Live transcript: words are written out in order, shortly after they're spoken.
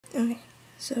Okay,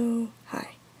 so, hi.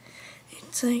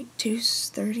 It's like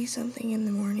 2:30 something in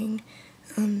the morning.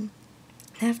 I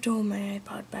have to hold my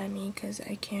iPod by me because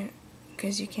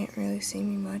you can't really see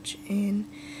me much in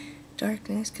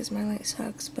darkness because my light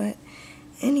sucks. But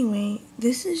anyway,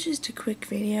 this is just a quick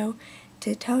video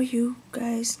to tell you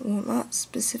guys, well, not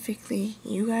specifically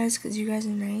you guys because you guys are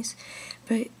nice,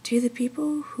 but to the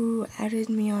people who added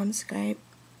me on Skype,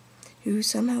 who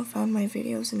somehow found my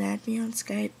videos and added me on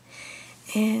Skype,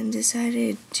 and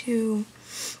decided to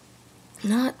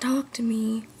not talk to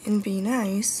me and be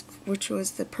nice, which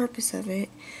was the purpose of it.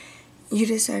 You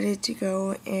decided to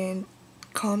go and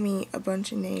call me a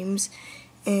bunch of names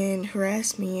and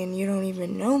harass me, and you don't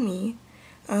even know me.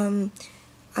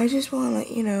 I just want to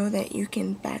let you know that you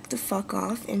can back the fuck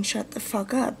off and shut the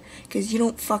fuck up, because you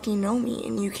don't fucking know me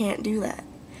and you can't do that.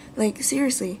 Like,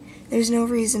 seriously, there's no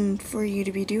reason for you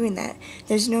to be doing that.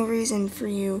 There's no reason for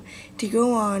you to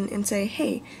go on and say,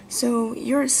 hey, so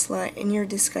you're a slut and you're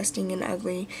disgusting and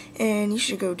ugly and you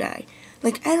should go die.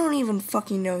 Like, I don't even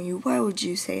fucking know you. Why would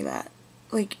you say that?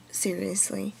 Like,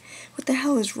 seriously. What the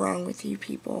hell is wrong with you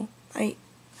people?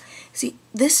 See,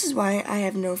 this is why I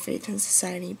have no faith in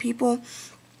society. People,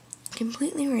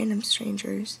 completely random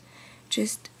strangers,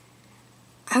 just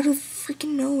out of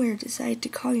freaking nowhere decide to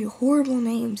call you horrible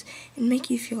names and make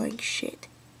you feel like shit.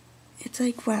 It's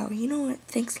like, wow, you know what?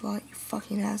 Thanks a lot, you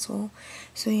fucking asshole.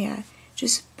 So yeah,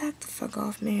 just back the fuck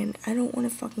off, man. I don't want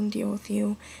to fucking deal with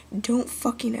you. Don't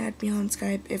fucking add me on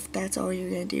Skype if that's all you're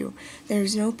gonna do.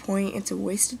 There's no point. It's a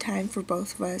waste of time for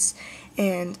both of us.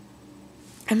 And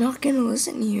I'm not gonna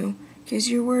listen to you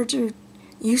because your words are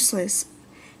useless.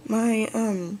 My,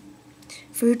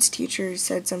 foods teacher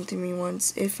said something to me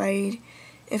once. If I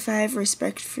have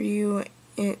respect for you,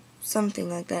 something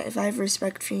like that. If I have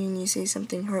respect for you and you say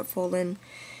something hurtful, then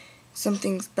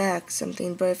something's back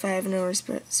something. But if I have no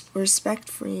respect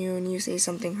for you and you say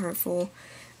something hurtful,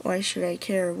 why should I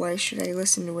care? Why should I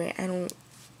listen to it?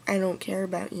 I don't care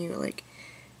about you. Like,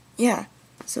 yeah.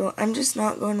 So I'm just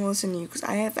not going to listen to you because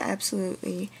I have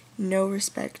absolutely no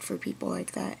respect for people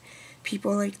like that.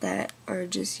 People like that are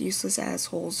just useless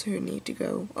assholes who need to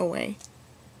go away.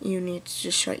 You need to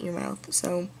just shut your mouth.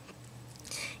 So,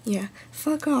 yeah,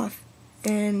 fuck off.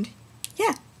 And,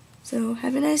 yeah. So,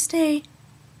 have a nice day.